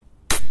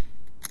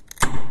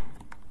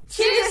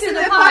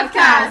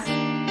podcast.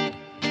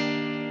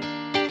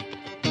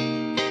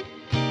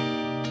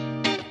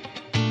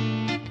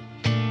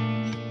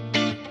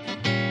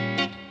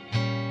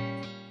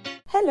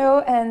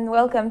 Hello and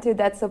welcome to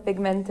That's So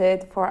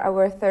Pigmented for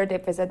our third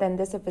episode, and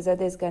this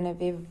episode is going to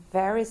be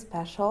very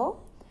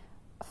special.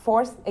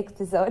 Fourth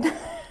episode.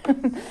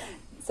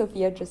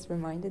 Sophia just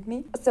reminded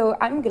me. So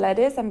I'm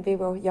Gladys, I'm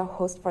your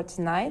host for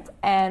tonight,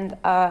 and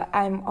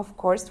I'm of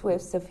course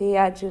with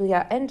Sophia,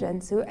 Julia and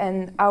Jansu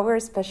and our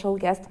special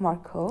guest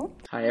Marco.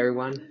 Hi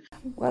everyone.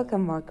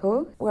 Welcome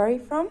Marco. Where are you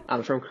from?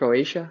 I'm from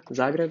Croatia,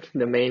 Zagreb,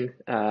 the main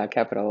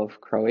capital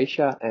of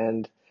Croatia,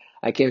 and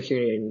I came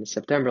here in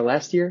September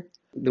last year,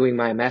 doing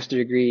my master's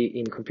degree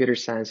in computer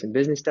science and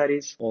business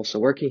studies, also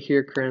working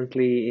here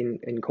currently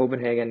in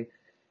Copenhagen.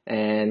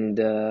 And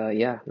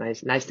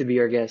nice to be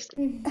your guest.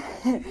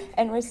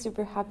 And we're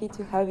super happy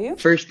to have you.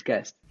 First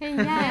guest.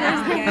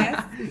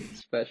 Yeah.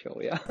 Special,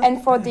 yeah.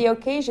 And for the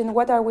occasion,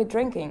 what are we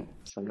drinking?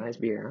 Some nice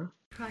beer,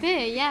 huh?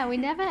 Beer, yeah, we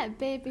never had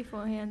beer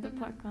before here on the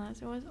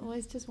podcast. It was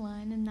always just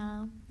wine, and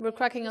now we're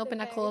cracking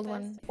open a cold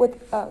one With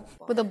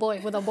a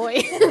boy.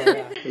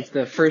 It's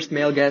the first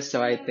male guest,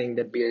 so I think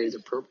that beer is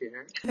appropriate,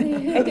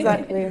 right?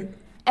 Exactly.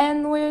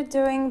 And we're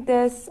doing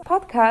this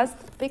podcast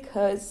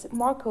because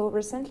Marco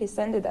recently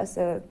sent us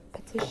a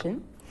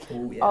petition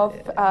of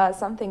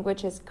something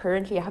which is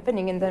currently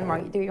happening in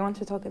Denmark. Do you want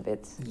to talk a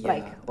bit?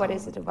 What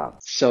is it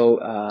about?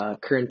 So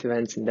current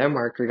events in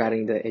Denmark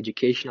regarding the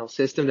educational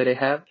system that they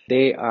have,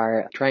 they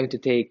are trying to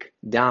take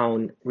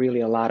down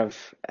really a lot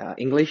of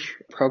English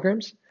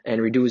programs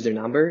and reduce their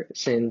number,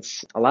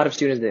 since a lot of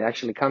students that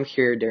actually come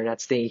here, they're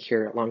not staying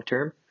here long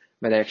term,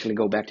 but they actually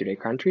go back to their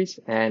countries.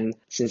 And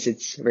since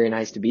it's very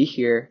nice to be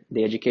here,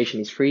 the education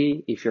is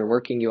free. If you're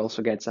working, you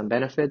also get some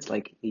benefits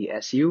like the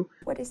SU.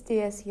 What is the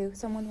SU?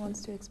 Someone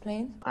wants to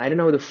explain? I don't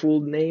know the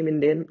full name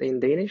in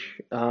Danish,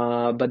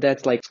 but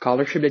that's like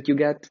scholarship that you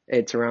get.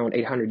 It's around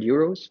 800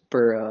 euros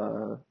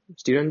per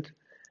student,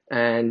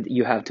 and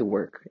you have to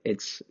work.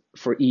 It's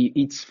for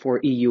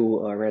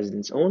EU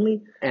residents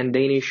only, and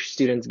Danish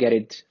students get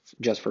it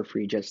just for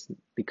free, just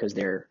because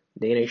they're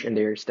Danish and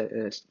they're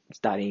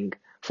studying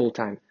full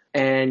time.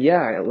 And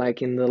yeah,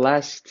 like in the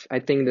last, I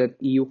think that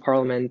EU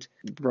Parliament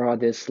brought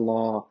this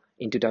law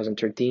in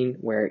 2013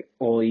 where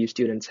all EU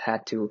students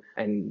had to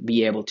and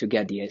be able to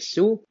get the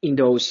SU. In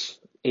those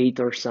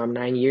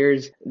 9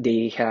 years,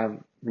 they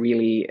have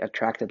really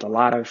attracted a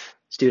lot of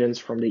students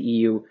from the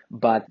EU,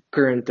 but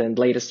current and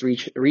latest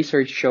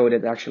research showed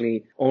that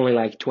actually only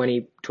like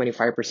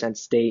 25%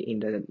 stay in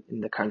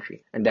the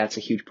country. And that's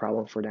a huge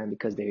problem for them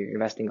because they're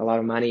investing a lot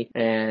of money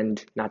and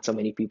not so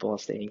many people are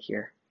staying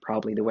here.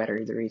 Probably the weather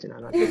is the reason.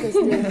 I'm not sure.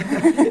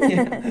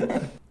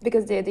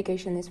 Because the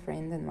education is free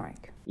in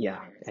Denmark. Yeah,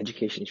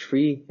 education is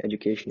free.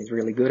 Education is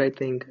really good, I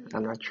think.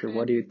 I'm not sure.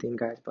 What do you think,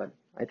 guys? But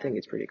I think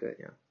it's pretty good,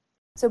 yeah.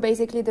 So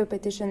basically the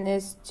petition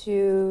is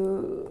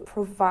to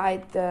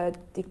provide the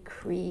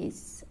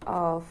decrease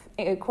of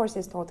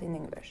courses taught in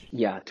English.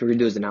 Yeah, to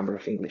reduce the number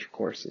of English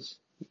courses.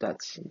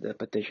 That's the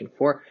petition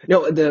for.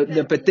 No,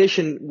 the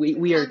petition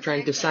we are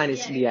trying to sign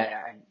is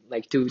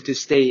like to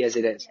stay as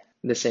it is.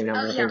 The same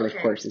number of English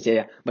courses,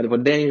 yeah. But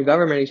what the Danish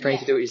government is trying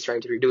to do is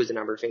trying to reduce the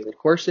number of English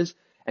courses.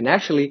 And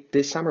actually,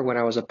 this summer when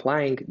I was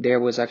applying,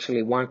 there was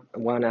actually one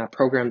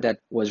program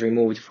that was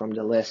removed from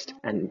the list,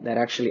 and that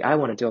actually I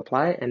wanted to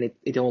apply, and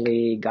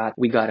we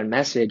got a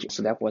message.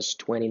 So that was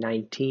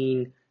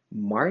 2019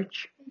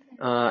 March,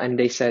 and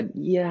they said,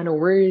 yeah, no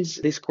worries,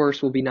 this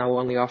course will be now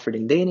only offered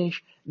in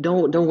Danish.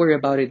 Don't worry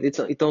about it.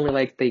 It only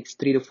like takes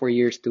 3 to 4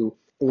 years to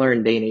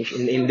learn Danish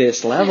in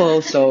this level,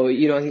 so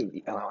you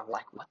don't. I'm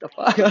like, what the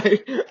fuck?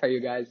 Are you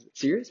guys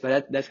serious?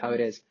 But that's how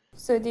it is.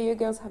 So do you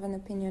girls have an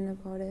opinion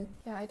about it?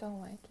 Yeah, I don't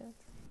like it.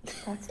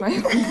 That's my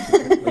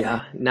opinion.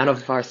 Yeah, none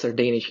of us are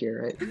Danish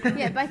here, right?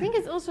 Yeah, but I think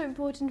it's also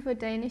important for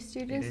Danish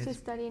students to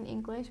study in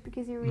English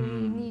because you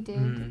really need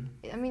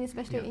it. I mean,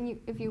 especially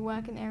if you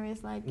work in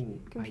areas like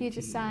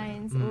computer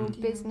science or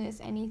business,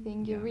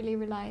 anything, you're really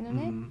relying on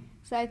it.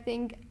 So I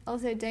think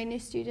also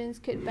Danish students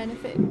could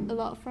benefit a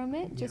lot from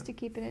it, just to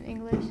keep it in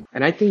English.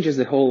 And I think just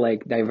the whole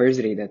like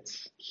diversity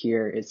that's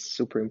here is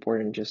super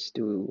important.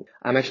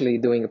 I'm actually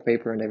doing a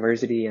paper on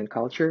diversity and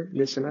culture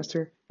this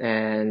semester,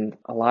 and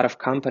a lot of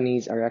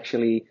companies are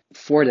actually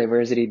for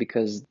diversity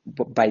because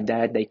by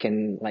that they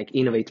can like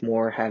innovate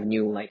more, have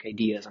new like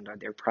ideas under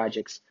their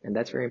projects, and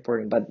that's very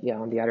important. But yeah,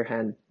 on the other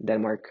hand,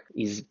 Denmark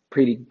is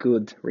pretty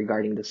good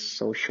regarding the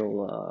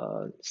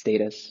social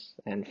status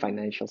and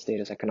financial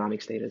status,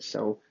 economic status.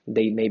 So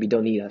they maybe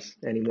don't need us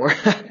anymore.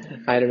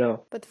 I don't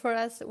know. But for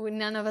us,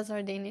 none of us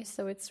are Danish,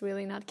 so it's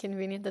really not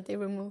convenient that they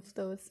remove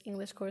those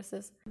English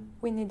courses.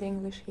 We need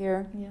English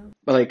here. Yeah.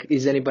 But like,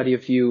 is anybody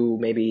of you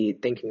maybe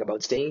thinking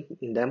about staying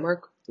in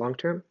Denmark long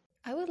term?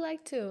 I would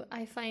like to.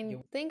 I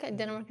think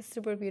Denmark is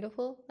super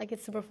beautiful. Like,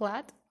 it's super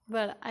flat,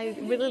 but I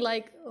really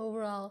like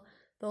overall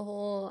the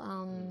whole,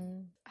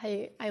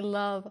 I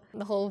love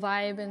the whole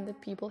vibe and the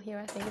people here.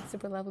 I think it's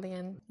super lovely.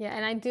 And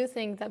I do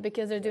think that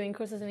because they're doing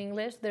courses in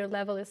English, their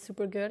level is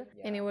super good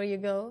anywhere you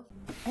go.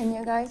 And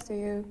you guys, do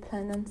you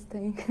plan on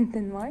staying in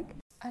Denmark?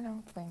 I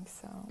don't think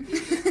so.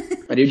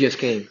 But you just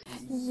came.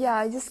 Yeah,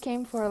 I just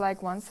came for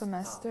like one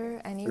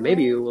semester anyway.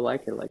 Maybe you will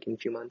like it like in a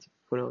few months.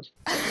 Who knows?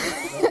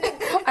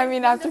 I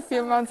mean, after a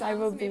few months, I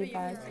will be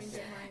back.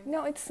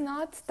 No, it's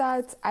not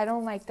that I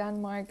don't like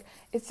Denmark.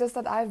 It's just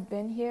that I've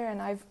been here and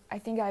I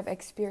think I've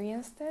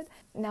experienced it.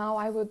 Now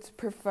I would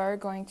prefer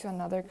going to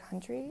another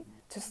country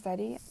to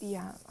study.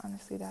 Yeah,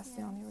 honestly, that's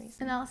the only reason.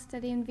 And I'll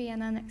study in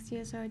Vienna next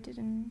year, so I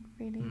didn't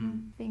really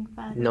think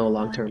further. No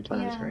long-term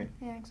plans, yeah, right?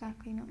 Yeah,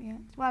 exactly, not yet.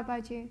 What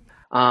about you?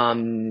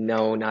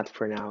 No, not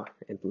for now,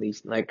 at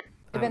least. Like,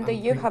 even though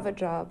you have a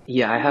job.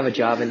 Yeah, I have a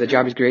job, and the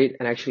job is great.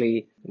 And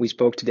actually, we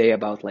spoke today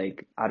about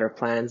like other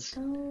plans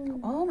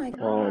Oh my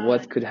God. or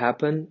what could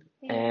happen.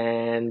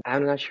 And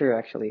I'm not sure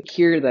actually.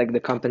 Here, like the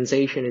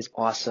compensation is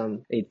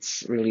awesome.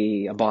 It's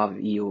really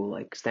above EU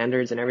like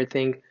standards and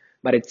everything.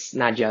 But it's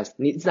not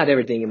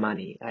everything in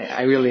money.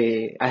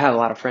 I have a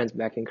lot of friends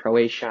back in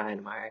Croatia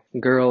and my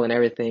girl and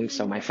everything.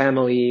 So my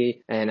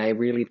family, and I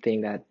really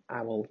think that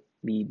I will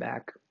be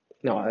back.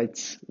 No,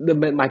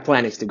 my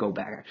plan is to go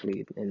back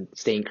actually and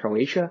stay in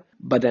Croatia.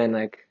 But then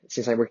like,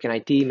 since I work in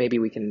IT, maybe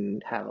we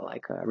can have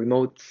like a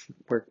remote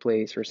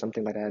workplace or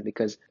something like that,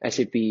 because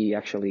SAP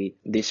actually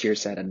this year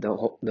said that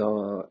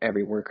the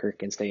every worker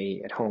can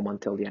stay at home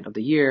until the end of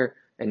the year,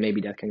 and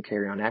maybe that can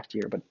carry on next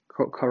year. But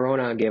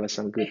Corona gave us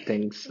some good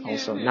things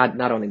also,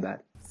 not only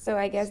that. So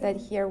I guess that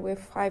here we're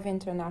 5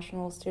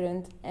 international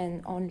students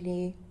and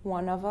only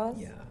one of us.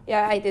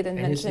 Yeah, I didn't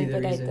mention,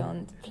 but I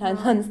don't plan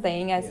on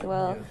staying as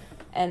well. Yeah.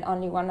 And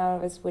only one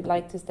of us would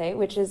like to stay,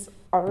 which is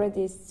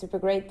already super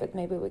great, but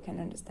maybe we can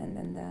understand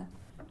in the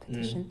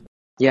petition.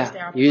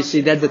 Yeah, you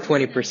see that's the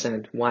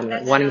 20%,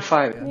 one in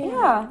 5.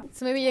 Yeah.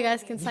 So maybe you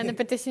guys can sign the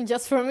petition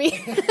just for me,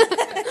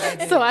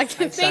 so I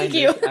can thank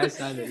you. I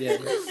signed it,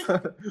 yeah.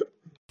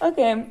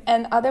 Okay,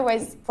 and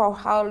otherwise, for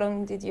how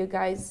long did you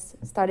guys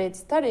started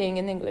studying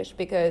in English?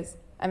 Because,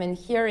 I mean,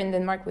 here in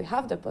Denmark, we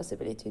have the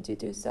possibility to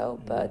do so,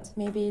 but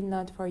maybe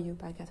not for you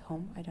back at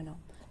home. I don't know.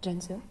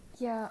 Jansu?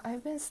 Yeah,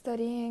 I've been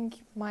studying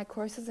my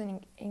courses in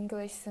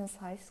English since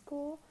high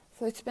school,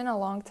 so it's been a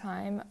long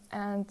time,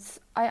 and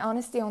I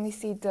honestly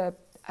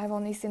I've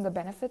only seen the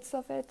benefits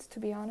of it, to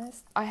be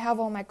honest. I have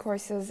all my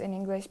courses in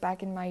English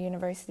back in my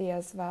university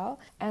as well,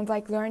 and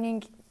like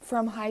learning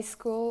from high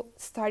school,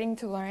 starting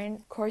to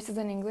learn courses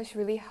in English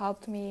really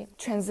helped me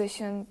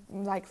transition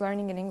like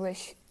learning in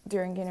English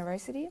during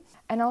university.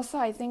 And also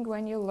I think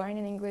when you learn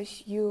in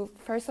English, you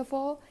first of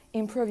all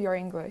improve your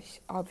English,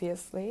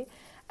 obviously.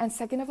 And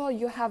second of all,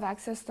 you have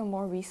access to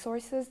more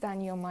resources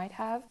than you might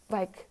have,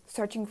 like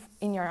searching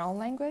in your own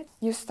language.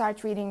 You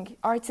start reading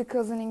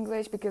articles in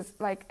English because,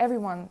 like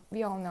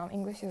we all know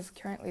English is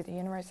currently the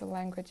universal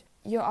language.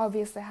 You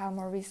obviously have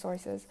more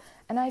resources.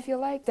 And I feel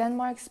like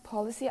Denmark's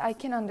policy, I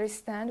can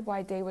understand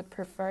why they would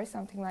prefer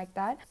something like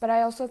that. But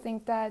I also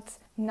think that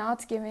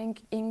not giving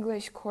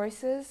English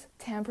courses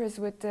tampers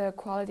with the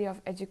quality of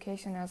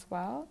education as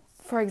well.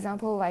 For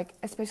example, like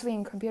especially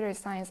in computer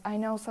science, I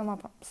know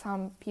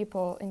some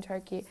people in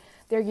Turkey,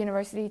 their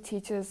university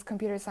teaches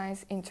computer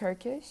science in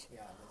Turkish,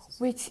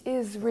 which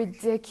is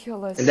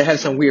ridiculous. And they have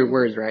some weird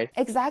words, right?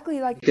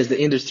 Exactly, like because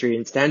the industry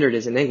and standard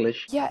is in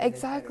English. Yeah,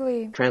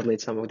 exactly.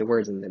 Translate some of the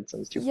words and then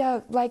some stupid.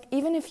 Yeah, like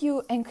even if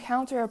you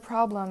encounter a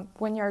problem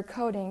when you're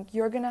coding,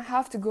 you're gonna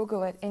have to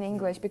Google it in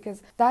English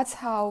because that's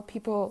how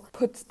people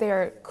put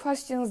their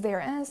questions,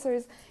 their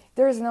answers.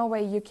 There is no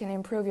way you can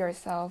improve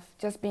yourself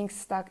just being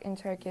stuck in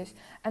Turkish.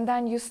 And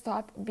then you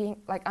stop being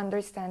like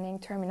understanding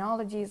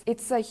terminologies.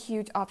 It's a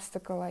huge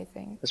obstacle, I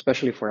think.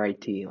 Especially for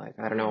IT. Like,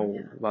 I don't know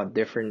about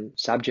different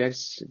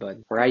subjects, but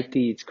for IT,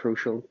 it's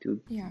crucial to...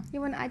 Yeah,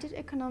 when I did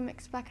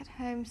economics back at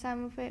home,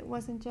 some of it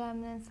was in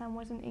German and some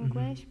was in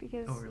English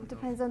because it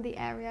depends on the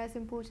area. It's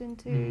important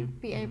to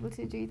be able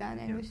to do that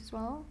in English as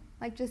well.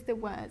 Like just the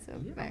words are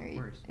very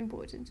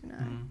important to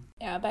know.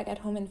 Yeah, back at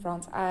home in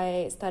France,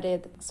 I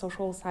studied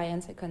social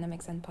science,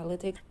 economics and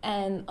politics.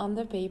 And on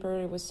the paper,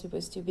 it was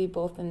supposed to be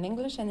both in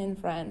English and in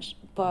French.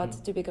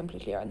 But to be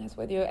completely honest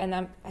with you, and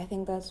I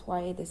think that's why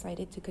I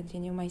decided to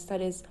continue my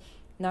studies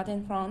not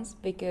in France,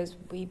 because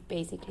we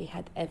basically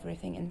had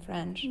everything in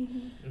French.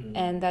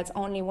 And that's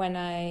only when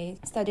I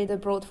studied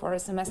abroad for a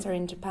semester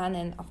in Japan,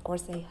 and of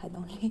course they had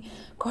only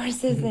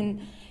courses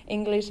in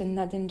English and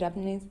not in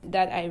Japanese,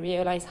 that I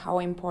realized how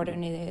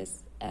important it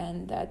is,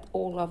 and that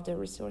all of the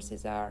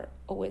resources are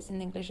always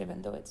in English,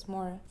 even though it's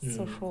more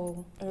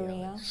social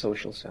area.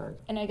 Social science.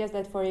 And I guess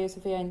that for you,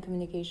 Sophia, in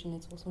communication,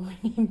 it's also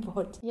really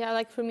important. Yeah,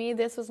 like for me,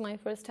 this was my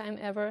first time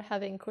ever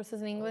having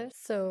courses in English.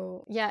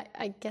 So yeah,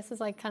 I guess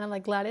it's like kind of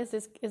like Gladys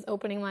is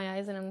opening my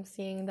eyes, and I'm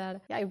seeing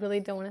that I really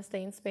don't want to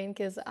stay in Spain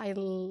because I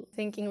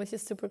think English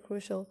is super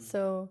crucial.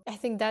 So I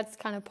think that's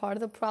kind of part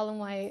of the problem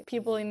why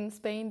people in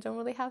Spain don't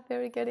really have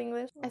very good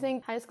English. I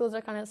think high schools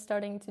are kind of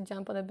starting to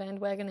jump on the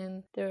bandwagon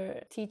and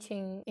they're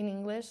teaching in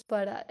English,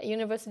 but at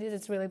universities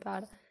it's really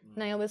bad.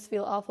 And I always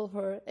feel awful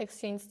for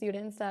exchange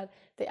students that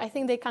I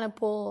think they kind of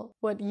pull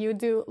what you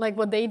do, like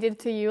what they did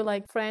to you,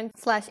 like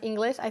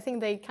French/English. I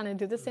think they kind of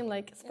do the same,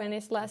 like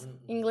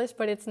Spanish/English,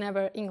 but it's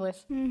never English.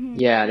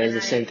 Yeah, there's the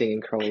same thing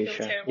in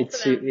Croatia.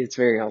 It's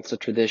very also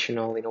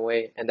traditional in a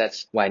way, and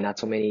that's why not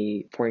so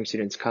many foreign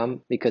students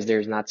come, because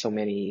there's not so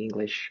many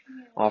English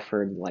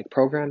offered like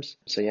programs.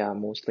 So yeah,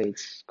 mostly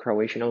it's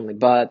Croatian only.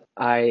 But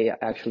I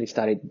actually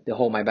studied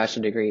my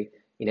bachelor degree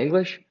in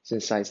English,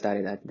 since I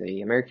studied at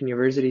the American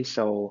University,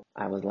 so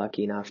I was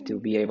lucky enough to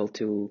be able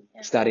to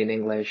study in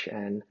English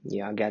and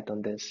get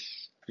on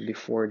this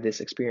before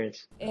this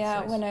experience.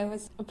 Yeah, when I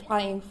was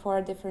applying for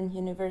a different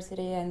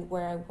university and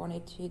where I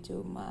wanted to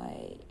do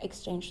my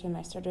exchange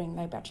semester during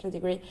my bachelor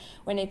degree,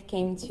 when it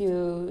came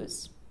to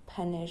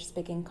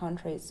Spanish-speaking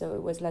countries, so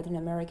it was Latin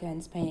America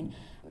and Spain,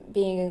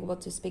 being able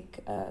to speak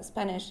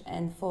Spanish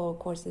and follow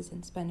courses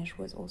in Spanish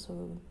was also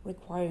a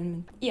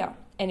requirement. Yeah,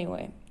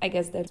 anyway, I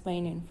guess that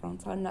Spain and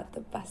France are not the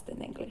best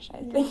in English, I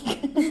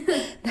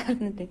think.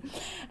 Definitely.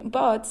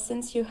 But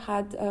since you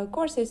had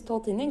courses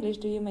taught in English,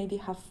 do you maybe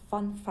have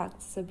fun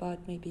facts about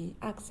maybe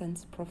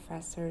accents,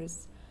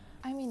 professors?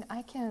 I mean,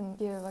 I can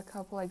give a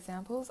couple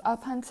examples.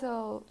 Up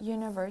until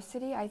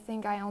university, I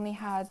think I only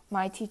had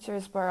my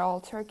teachers were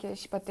all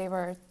Turkish, but they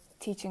were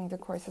teaching the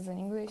courses in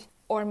English.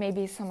 Or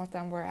maybe some of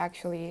them were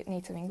actually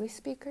native English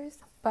speakers.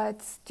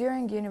 But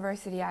during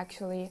university,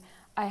 actually,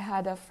 I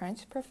had a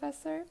French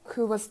professor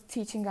who was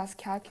teaching us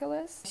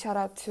calculus. Shout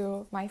out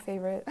to my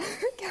favorite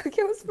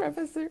calculus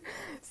professor,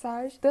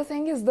 Saj. The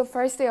thing is, the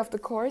first day of the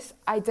course,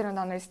 I didn't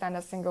understand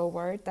a single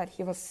word that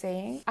he was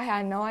saying. I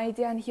had no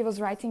idea, and he was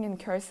writing in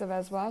cursive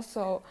as well,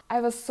 so I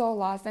was so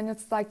lost. And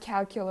it's like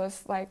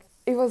calculus, like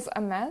it was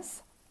a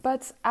mess.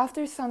 But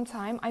after some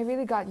time, I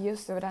really got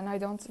used to it, and I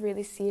don't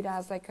really see it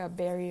as like a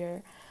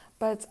barrier.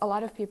 But a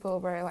lot of people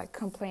were like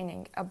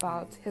complaining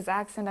about his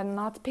accent and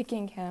not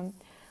picking him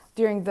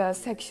during the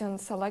section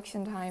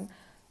selection time.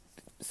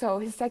 So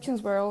his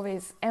sections were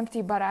always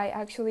empty, but I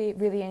actually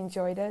really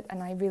enjoyed it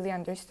and I really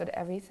understood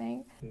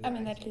everything. I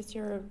mean, at least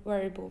you were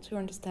able to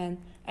understand.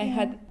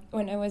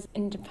 When I was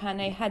in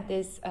Japan, I had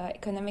this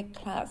economic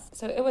class.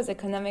 So it was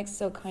economics,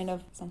 so kind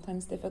of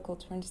sometimes difficult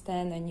to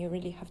understand and you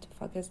really have to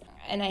focus.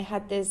 And I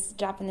had this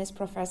Japanese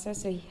professor,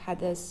 so he had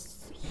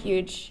this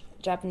huge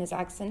Japanese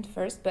accent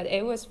first, but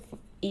it was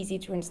easy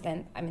to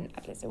understand. I mean,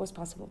 at least it was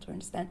possible to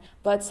understand.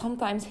 But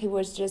sometimes he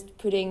was just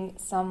putting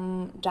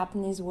some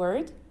Japanese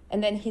word,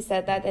 and then he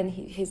said that, and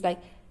he's like,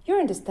 "You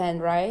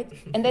understand, right?"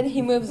 And then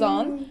he moves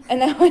on,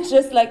 and I was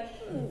just like,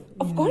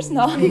 "Of course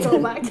not."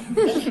 Go back.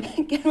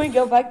 Can we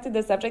go back to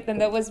the subject? And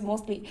that was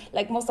mostly,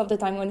 like most of the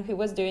time when he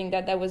was doing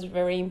that, that was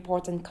very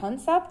important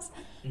concepts.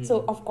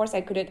 So of course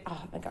I couldn't.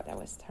 Oh my god, that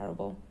was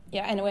terrible.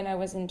 Yeah, and when I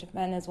was in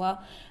Japan as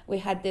well, we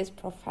had this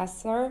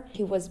professor.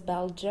 He was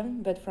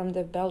Belgium, but from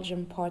the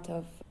Belgium part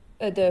of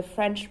the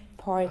French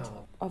part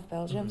of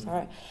Belgium.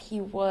 Sorry,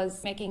 he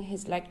was making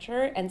his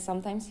lecture, and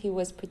sometimes he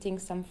was putting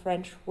some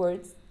French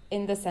words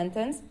in the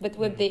sentence, but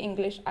with the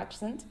English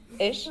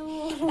accent-ish.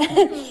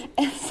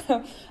 And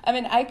so, I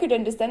mean, I could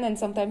understand, and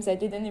sometimes I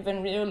didn't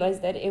even realize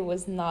that it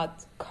was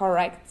not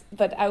correct.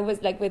 But I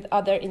was like with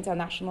other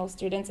international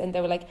students, and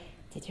they were like,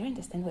 "Did you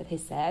understand what he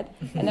said?"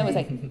 And I was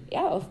like,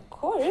 "Yeah, of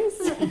course."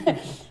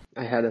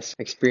 I had this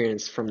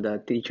experience from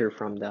the teacher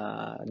from the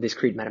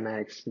discrete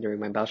mathematics during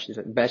my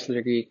bachelor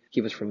degree.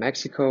 He was from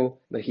Mexico,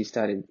 but he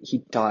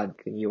taught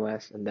in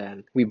US, and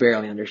then we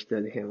barely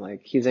understood him.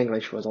 Like, his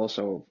English was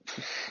also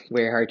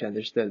very hard to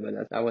understand,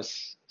 but that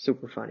was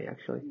super funny,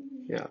 actually.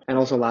 Yeah. And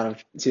also a lot of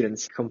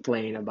students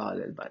complain about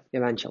it, but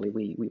eventually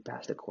we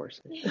passed the course.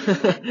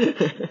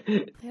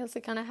 I also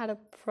kind of had a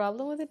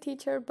problem with the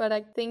teacher, but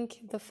I think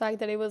the fact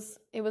that it was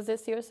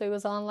this year, so it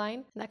was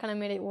online, that kind of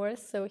made it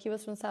worse. So he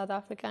was from South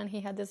Africa, and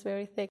he had this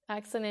very thick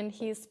accent, and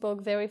he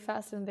spoke very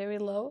fast and very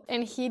low,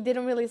 and he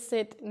didn't really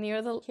sit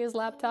near his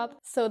laptop,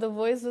 so the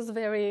voice was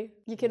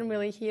you couldn't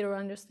really hear or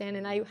understand,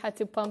 and I had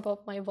to pump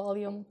up my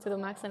volume to the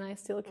max, and I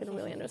still couldn't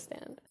really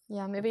understand.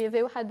 Yeah, maybe if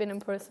it had been in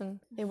person,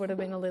 it would have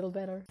been a little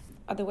better.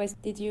 Otherwise,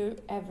 did you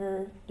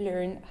ever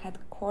had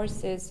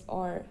courses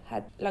or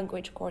had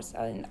language courses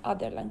in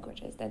other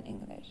languages than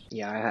English?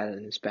 Yeah, I had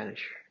it in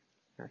Spanish,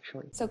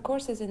 actually. So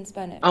courses in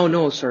Spanish? Oh,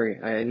 no, sorry.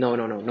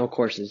 No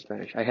courses in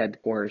Spanish. I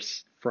had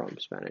course from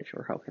Spanish,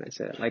 or how can I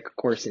say that? Like a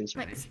course in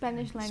Spanish. Like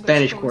Spanish language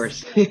Spanish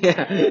course.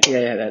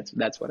 yeah,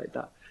 that's what I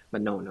thought.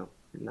 But no,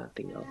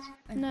 nothing else.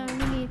 No,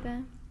 me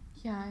neither.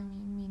 Yeah, I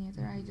mean, me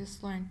neither. I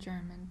just learned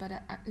German, but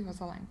it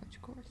was a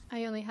language course.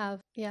 I only have,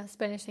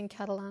 Spanish and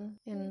Catalan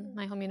in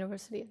my home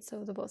university,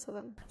 so the both of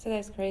them. So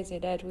that's crazy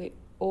that we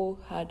all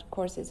had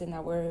courses in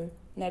our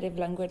native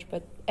language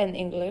and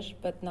English,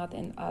 but not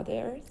in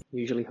others.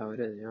 Usually how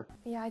it is, yeah.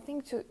 Yeah, I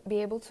think to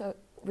be able to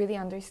really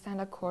understand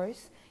a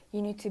course,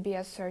 you need to be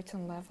a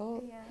certain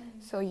level. Yeah.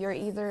 So you're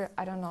either,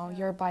 I don't know,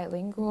 you're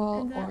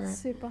bilingual and that's or...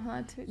 super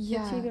hard to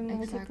achieve in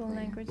multiple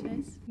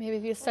languages. Maybe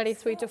if you study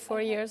 3 to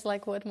 4 years,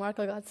 like what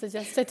Marco got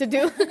suggested to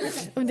do,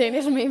 of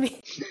Danish,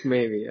 maybe.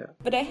 Maybe, yeah.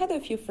 But I had a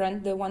few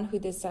friends, the ones who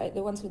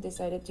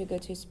decided to go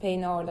to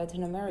Spain or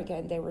Latin America,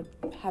 and they were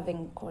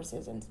having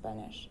courses in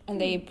Spanish, and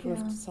they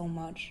improved so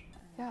much.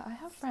 Yeah, I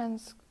have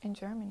friends in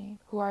Germany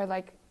who are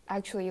like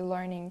actually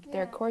learning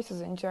their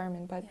courses in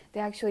German, but they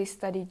actually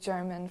studied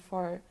German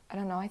for, I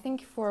don't know, I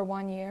think for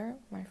 1 year.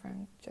 My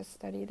friend just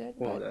studied it.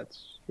 Well,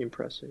 that's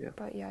impressive, yeah.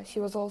 But yeah, she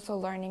was also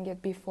learning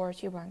it before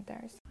she went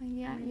there. So.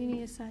 Yeah, you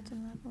need a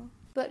certain level.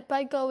 But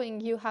by going,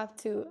 you have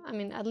to,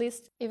 at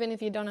least even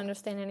if you don't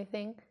understand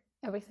everything,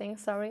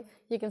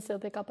 you can still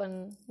pick up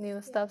on new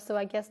stuff. So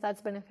I guess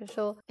that's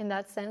beneficial in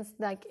that sense.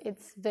 Like,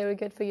 it's very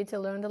good for you to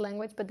learn the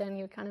language, but then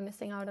you're kind of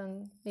missing out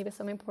on maybe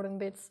some important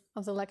bits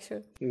of the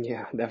lecture.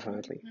 Yeah,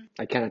 definitely.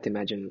 I cannot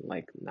imagine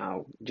like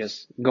now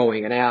just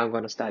going and I'm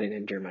going to study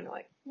in German,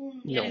 like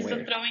no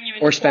way.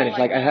 Or Spanish.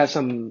 Like I have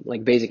some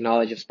like basic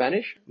knowledge of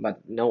Spanish, but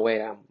no way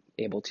I'm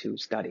able to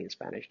study in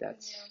Spanish.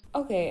 That's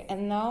okay.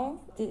 And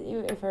now, did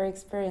you ever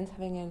experience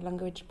having a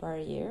language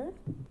barrier,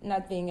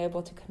 not being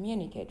able to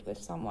communicate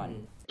with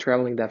someone?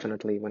 Traveling,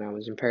 definitely. When I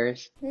was in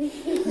Paris,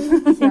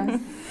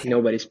 Yes.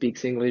 Nobody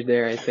speaks English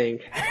there, I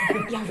think.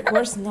 Yeah, of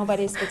course,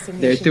 nobody speaks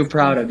English. They're too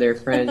proud of their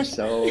French,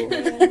 so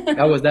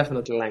that was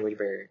definitely a language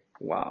barrier.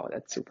 Wow,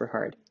 that's super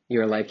hard.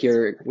 You're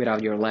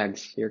without your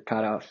legs, you're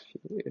cut off.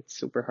 It's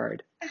super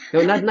hard.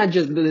 No, not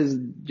just, this is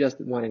just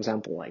one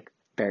example, like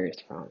Paris,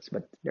 France,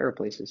 but there are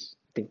places,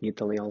 I think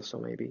Italy also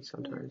maybe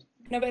sometimes.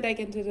 No, but I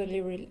can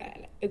totally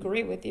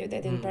agree with you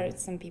that in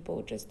Paris some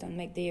people just don't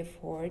make the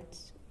effort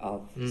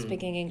of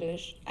speaking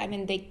English. I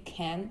mean, they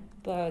can,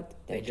 but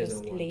they're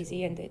just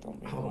lazy and they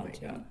don't really want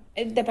to. God.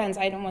 It depends.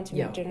 I don't want to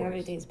make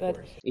generalities, but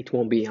it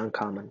won't be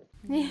uncommon.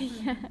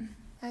 Yeah.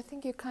 I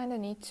think you kind of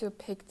need to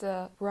pick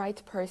the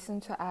right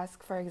person to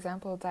ask, for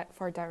example,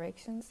 for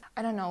directions.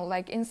 I don't know,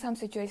 like in some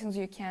situations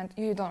you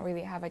don't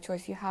really have a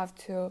choice. You have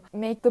to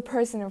make the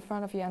person in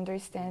front of you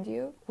understand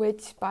you,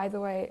 which, by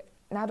the way,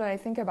 now that I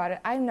think about it,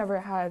 I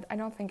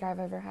don't think I've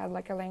ever had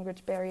like a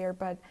language barrier,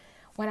 but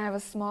when I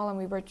was small and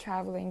we were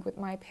traveling with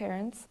my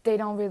parents, they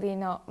don't really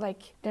know,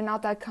 like they're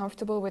not that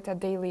comfortable with a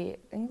daily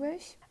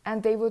English,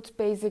 and they would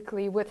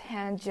basically, with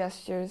hand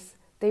gestures,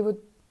 they would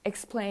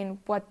explain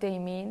what they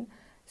mean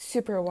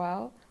super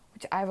well,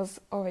 which I was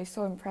always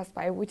so impressed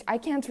by, which I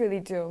can't really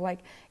do. Like,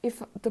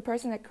 if the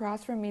person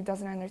across from me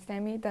doesn't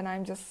understand me, then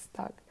I'm just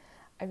stuck.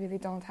 I really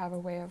don't have a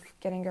way of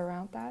getting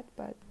around that,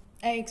 but...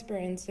 I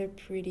experienced a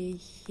pretty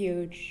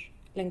huge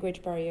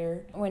language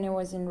barrier when I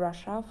was in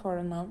Russia for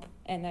a month,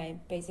 and I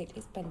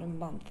basically spent a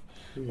month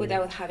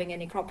without having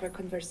any proper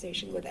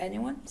conversation with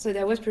anyone. So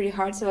that was pretty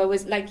hard. So I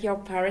was like your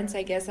parents,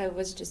 I guess. I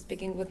was just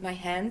speaking with my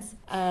hands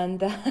and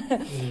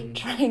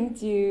trying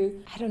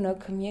to, I don't know,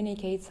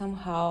 communicate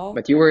somehow.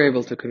 But you were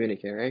able to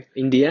communicate, right?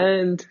 In the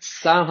end,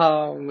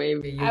 somehow,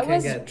 maybe I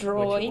was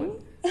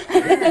drawing.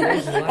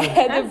 I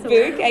had a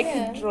book, I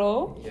could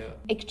draw,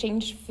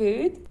 exchange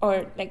food,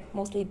 or like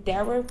mostly they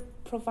were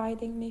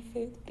providing me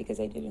food because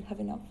I didn't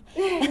have enough.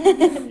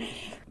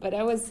 But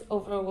that was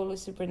overall a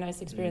super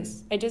nice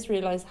experience. I just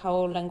realized how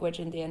language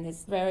in the end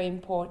is very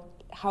important,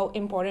 how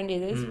important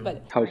it is.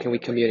 But how can we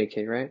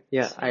communicate, right?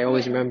 Yeah, I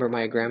always remember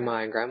my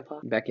grandma and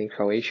grandpa back in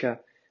Croatia,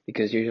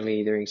 because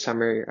usually during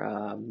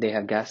summer they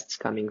have guests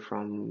coming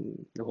from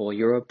the whole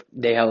Europe.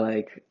 They have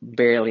like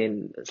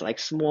barely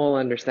small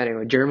understanding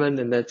of German,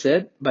 and that's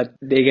it. But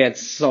they get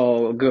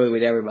so good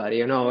with everybody,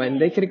 you know,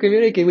 and they can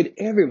communicate with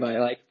everybody,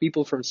 like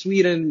people from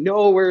Sweden,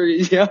 no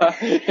worries, yeah.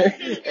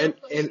 and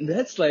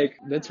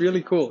that's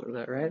really cool,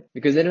 right?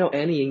 Because they don't know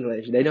any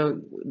English. They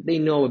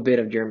know a bit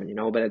of German, you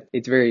know, but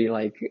it's very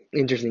like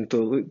interesting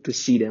to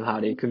see them how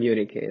they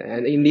communicate,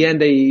 and in the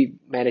end they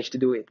manage to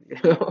do it, you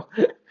know.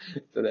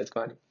 So that's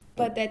funny.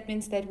 But that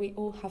means that we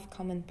all have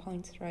common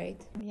points, right?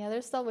 Yeah,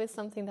 there's always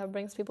something that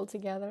brings people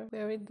together,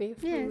 whether it be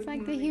food. Yeah, it's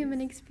like the human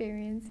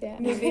experience. Yeah.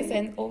 Movies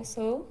and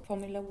also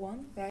Formula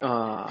 1, right?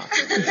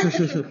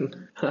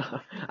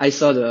 I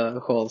saw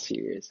the whole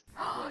series.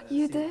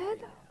 You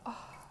did?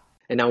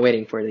 And I'm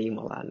waiting for the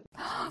Imola.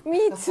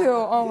 Me too.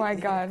 Oh my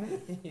god.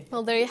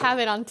 Well, there you have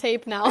it on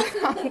tape now.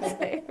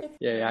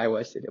 Yeah, I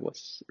watched it. It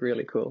was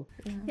really cool.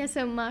 Yeah,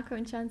 so Marco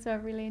and Chance are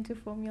really into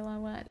Formula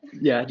 1.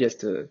 Yeah,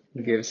 just to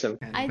give some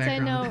I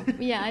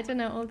don't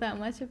know all that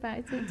much about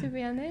it, to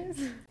be honest.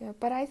 Yeah,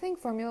 but I think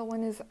Formula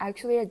 1 is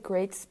actually a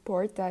great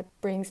sport that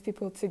brings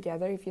people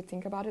together, if you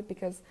think about it,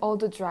 because all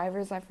the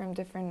drivers are from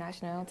different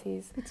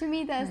nationalities. But to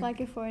me, that's like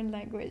a foreign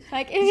language.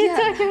 Like, if you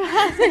talk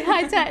about it,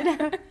 I don't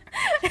know.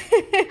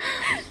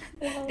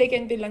 They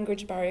can be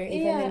language barrier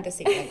even in the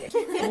same language.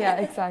 Yeah,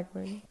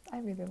 exactly. I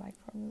really like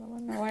Formula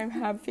 1. Now I'm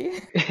happy.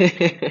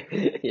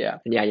 Yeah.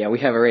 We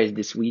have a race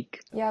this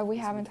week. Yeah, we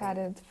haven't had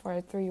it for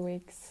 3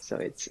 weeks. So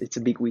it's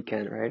a big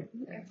weekend, right?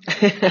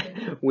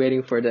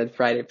 Waiting for that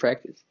Friday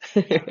practice.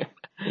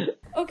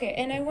 Okay,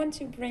 and I want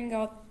to bring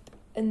up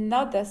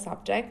another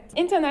subject,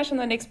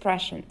 international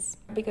expressions,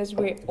 because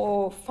we're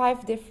all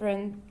 5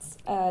 different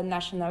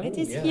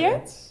nationalities here.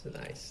 That's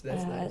nice.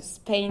 That's nice.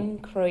 Spain,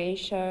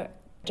 Croatia,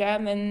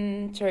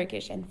 German,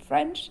 Turkish, and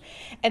French,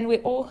 and we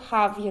all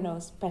have,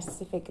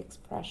 specific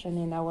expression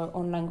in our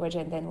own language,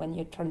 and then when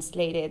you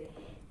translate it,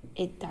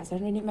 it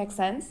doesn't really make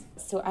sense.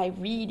 So I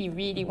really,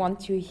 really want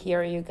to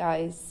hear you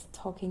guys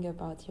talking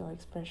about your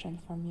expression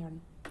from your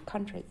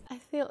countries. I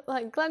feel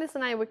like Gladys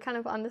and I were kind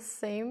of on the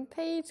same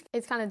page.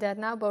 It's kind of dead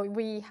now, but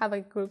we have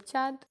a group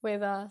chat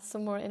with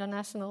some more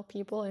international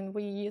people, and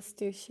we used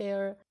to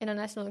share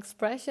international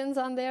expressions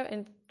on there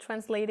and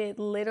translate it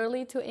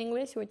literally to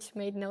English, which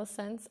made no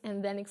sense,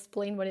 and then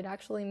explain what it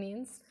actually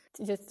means,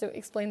 just to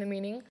explain the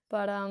meaning.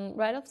 But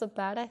right off the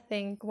bat, I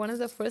think one of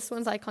the first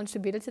ones I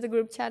contributed to the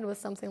group chat was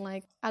something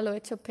like "a lo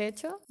hecho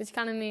pecho," which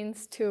kind of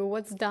means to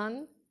what's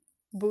done,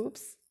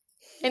 boobs.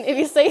 And if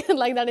you say it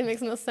like that, it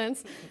makes no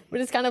sense.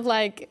 But it's kind of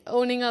like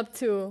owning up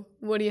to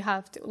what you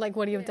have to, like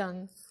what you've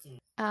done.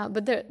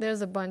 But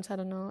there's a bunch, I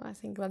don't know. I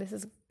think Gladys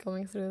is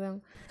going through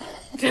them.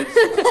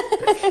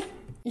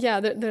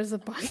 Yeah, there's a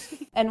bunch.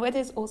 And what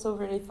is also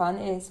really fun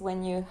is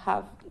when you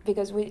have,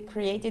 because we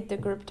created the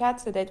group chat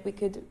so that we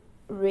could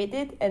read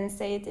it and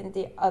say it in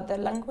the other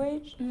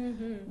language.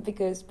 Mm-hmm.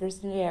 Because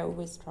personally, I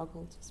always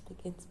struggle to speak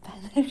in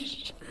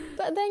Spanish.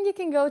 But then you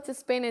can go to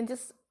Spain and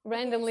just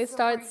randomly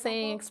start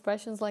saying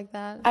expressions like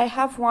that. I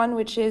have one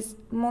which is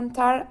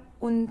montar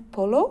un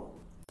pollo.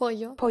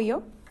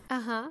 Pollo.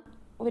 Uh-huh.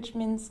 Which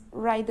means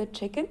ride a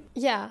chicken.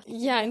 Yeah.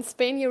 In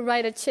Spain, you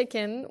ride a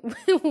chicken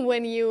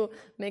when you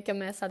make a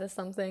mess out of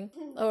something,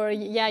 or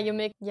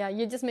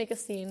you just make a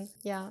scene.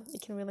 Yeah,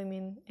 it can really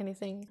mean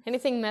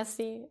anything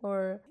messy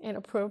or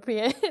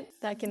inappropriate.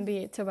 That can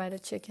be to ride a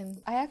chicken.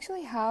 I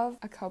actually have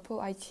a couple.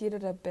 I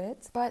cheated a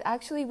bit, but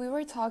actually we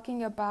were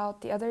talking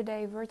about the other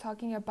day.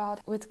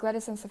 With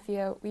Gladys and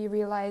Sophia. We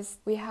realized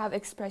we have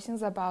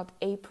expressions about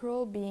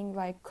April being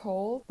like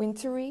cold,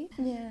 wintry.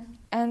 Yeah.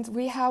 And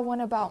we have one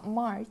about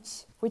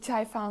March, which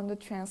I found the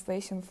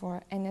translation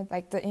for, and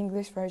the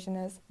English version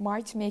is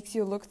March makes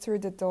you look through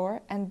the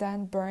door and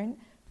then burn,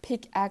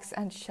 pickaxe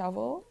and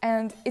shovel.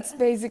 And it's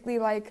basically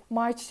like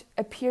March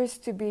appears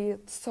to be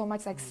so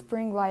much like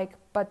spring-like,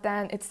 but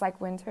then it's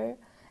like winter.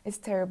 It's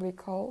terribly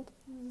cold.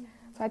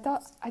 So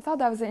I thought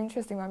that was an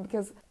interesting one,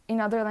 because in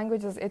other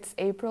languages it's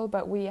April,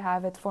 but we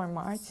have it for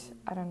March.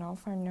 I don't know,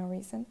 for no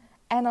reason.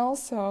 And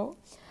also,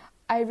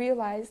 I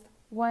realized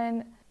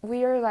when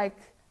we are like,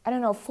 I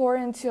don't know,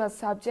 foreign to a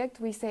subject,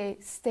 we say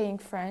staying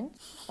French.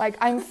 Like,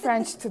 I'm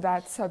French to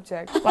that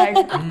subject. Like,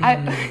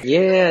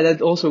 Yeah,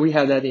 that also we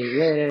have that in.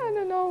 Yeah. I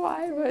don't know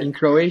why, but In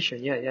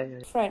Croatian, yeah.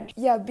 French.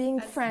 Yeah, being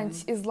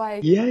French is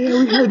like. Yeah,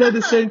 we heard that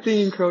the same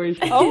thing in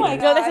Croatian. Oh my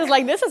god.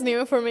 This is new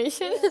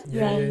information.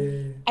 Yeah.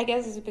 I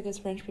guess it's because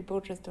French people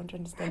just don't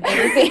understand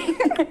anything.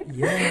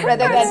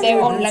 Rather than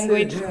their own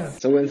language. Yeah.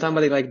 So when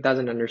somebody like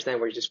doesn't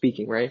understand what you're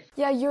speaking, right?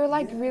 Yeah, you're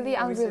like really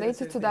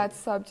unrelated to that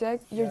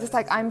subject. You're just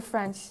like, I'm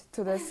French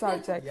to this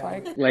subject.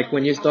 Like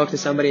when you talk to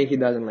somebody and he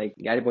doesn't like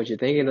get what you're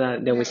thinking,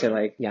 then we say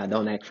like, yeah,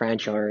 don't act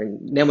French, or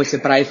then we say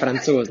prai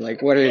francouz.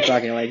 Like, what are you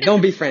talking? Like,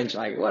 don't be French.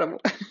 Like, what?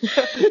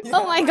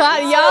 Oh my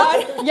god,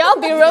 y'all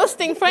be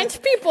roasting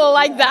French people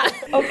like that.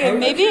 Okay,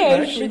 maybe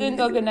I shouldn't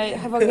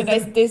have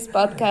organized this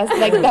podcast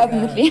like that.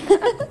 Maybe.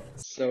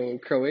 So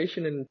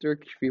Croatian and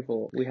Turkish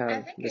people, we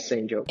have the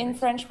same joke. In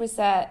French, we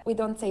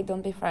don't say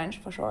don't be French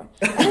for sure.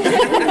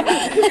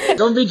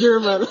 Don't be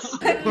German.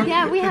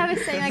 Yeah, we have a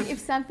saying like, if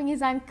something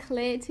is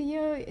unclear to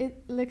you,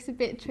 it looks a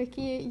bit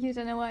tricky, you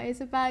don't know what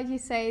it's about, you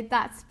say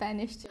that's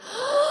Spanish. No!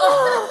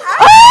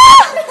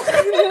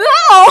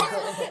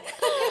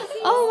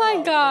 Oh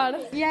my god.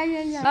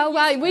 Yeah. Oh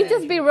wow, we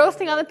just be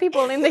roasting other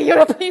people in the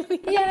European Union.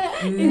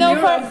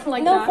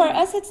 Yeah. For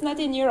us it's not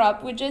in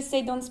Europe. We just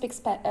say don't speak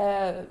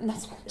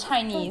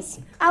Chinese.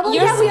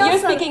 You're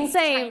speaking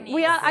same. Chinese.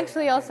 We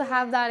actually also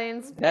have that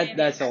in.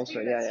 That's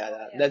also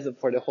that's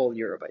for the whole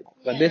Europe.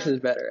 But this is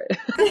better.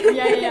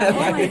 Yeah.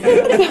 Oh my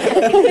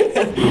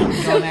god.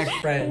 Don't act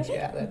French.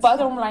 Yeah.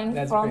 Bottom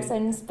line, France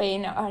and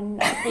Spain are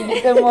not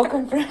really the more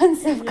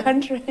comprehensive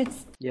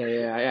countries.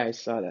 Yeah. I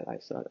saw that.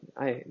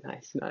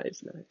 Nice.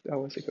 That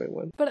was a good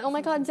one. But oh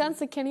my god,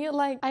 Jansen, can you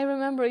I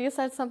remember you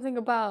said something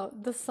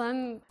about the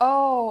sun.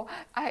 Oh,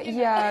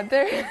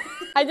 there.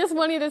 I just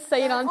want you to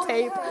say it on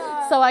tape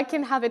so I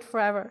can have it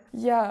forever.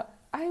 Yeah,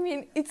 I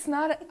mean, it's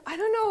not, I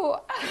don't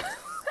know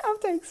how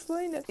to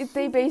explain it.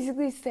 They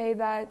basically say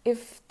that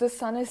if the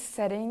sun is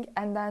setting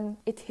and then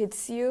it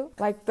hits you,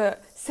 like the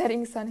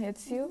setting sun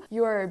hits you,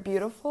 you are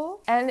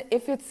beautiful. And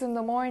if it's in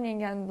the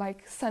morning and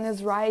like sun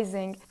is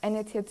rising and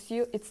it hits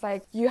you, it's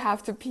like you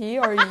have to pee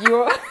or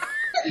you...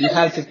 You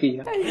have to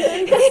pee.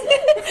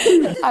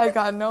 I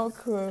got no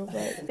clue.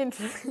 But...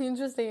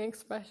 Interesting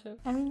expression.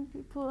 I mean,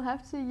 people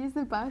have to use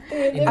the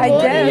bathroom. I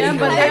guess. Yeah,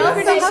 but they also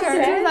pretty have sure.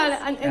 to do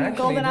that in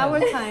golden hour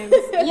times.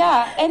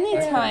 Yeah,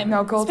 anytime.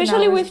 No, golden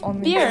especially hour with is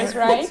only beers,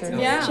 right?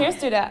 Yeah. Cheers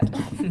to that.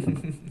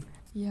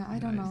 Yeah, I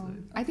don't know.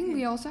 I think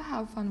we also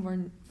have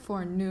fun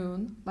for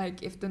noon.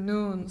 Like if the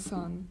noon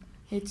sun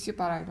hits you,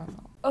 but I don't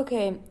know.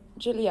 Okay,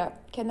 Julia,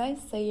 can I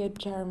say a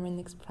German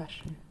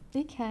expression?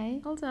 Okay,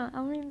 hold on.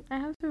 I mean, I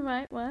have to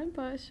write one,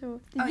 but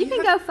sure. Oh, you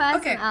can go first,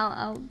 okay. and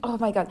I'll. Oh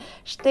my God.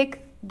 Steck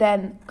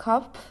den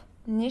Kopf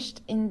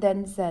nicht in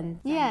den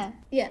Sand. Yeah.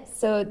 Yes.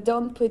 So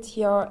don't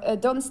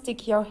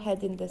stick your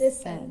head in the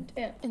sand.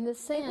 Yeah. In the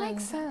sand. It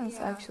makes sense,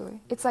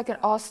 actually. It's like an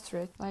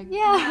ostrich. Like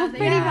Yeah,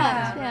 pretty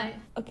much. Yeah.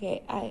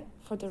 Okay,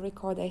 for the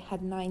record, I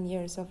had 9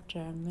 years of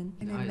German.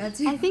 And then that's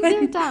I think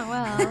you've done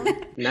well.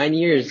 9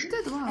 years.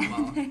 did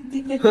well.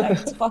 Did it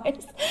like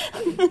twice.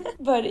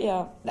 But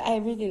yeah, I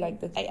really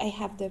like that. I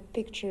have the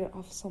picture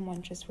of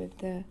someone just with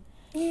the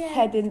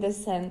head in the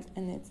sand,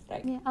 and it's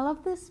like... Yeah, I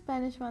love the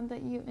Spanish one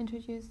that you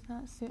introduced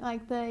that soon.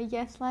 Like the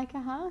yes like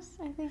a house,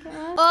 I think it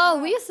was. Oh,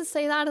 we used to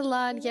say that a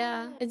lot,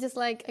 yeah. It's just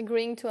like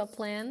agreeing to a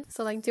plan.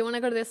 So like, do you want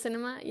to go to the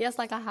cinema? Yes,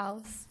 like a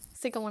house.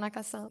 Sí, como una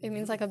casa. It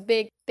means like a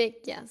big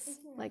yes.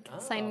 Like,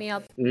 sign me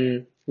up.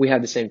 We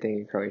have the same thing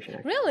in Croatian.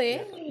 Actually.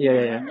 Really?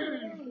 Yeah.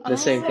 The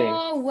same thing.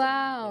 Oh,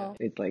 wow.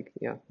 It's like,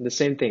 the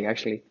same thing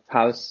actually.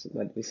 House,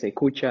 but we say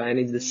kucha, and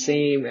it's the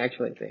same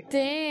actually thing.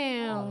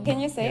 Damn. Can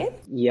you say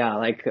it? Yeah,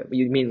 like,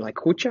 you mean like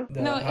kucha?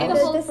 No,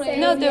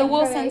 The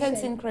whole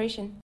sentence in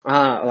Croatian.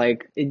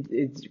 Like,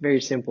 it's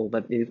very simple,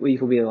 but it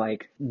could be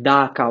like,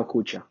 da kao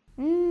kucha.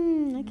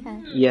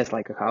 Okay. Yes,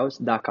 like a house,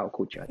 da kao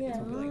kucha. Yeah.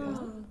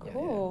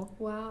 Cool.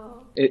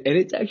 Wow. And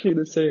it's actually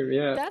the same,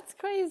 yeah. That's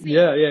crazy.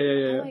 Yeah.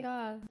 Oh my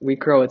god. We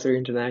Croats are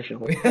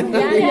international.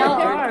 Yeah,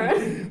 y'all are.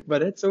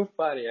 But it's so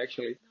funny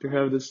actually to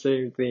have the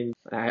same thing.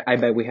 I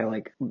bet we have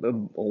like a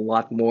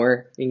lot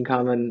more in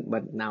common,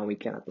 but now we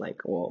cannot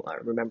like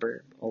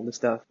remember all the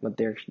stuff. But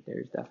there's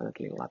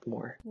definitely a lot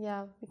more.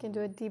 Yeah, we can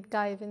do a deep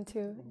dive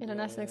into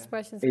international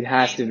expressions. It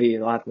has to be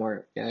a lot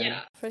more.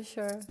 Yeah. For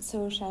sure.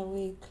 So shall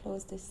we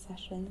close this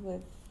session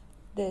with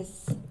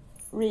this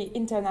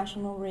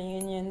international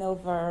reunion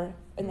over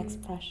an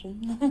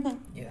expression?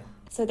 Yeah.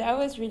 So that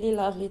was really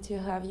lovely to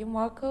have you,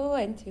 Marco,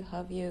 and to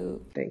have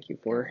you. Thank you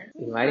for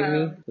inviting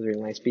me. It was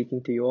really nice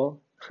speaking to you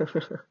all.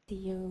 See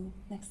you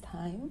next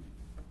time.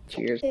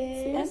 Cheers.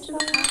 Cheers.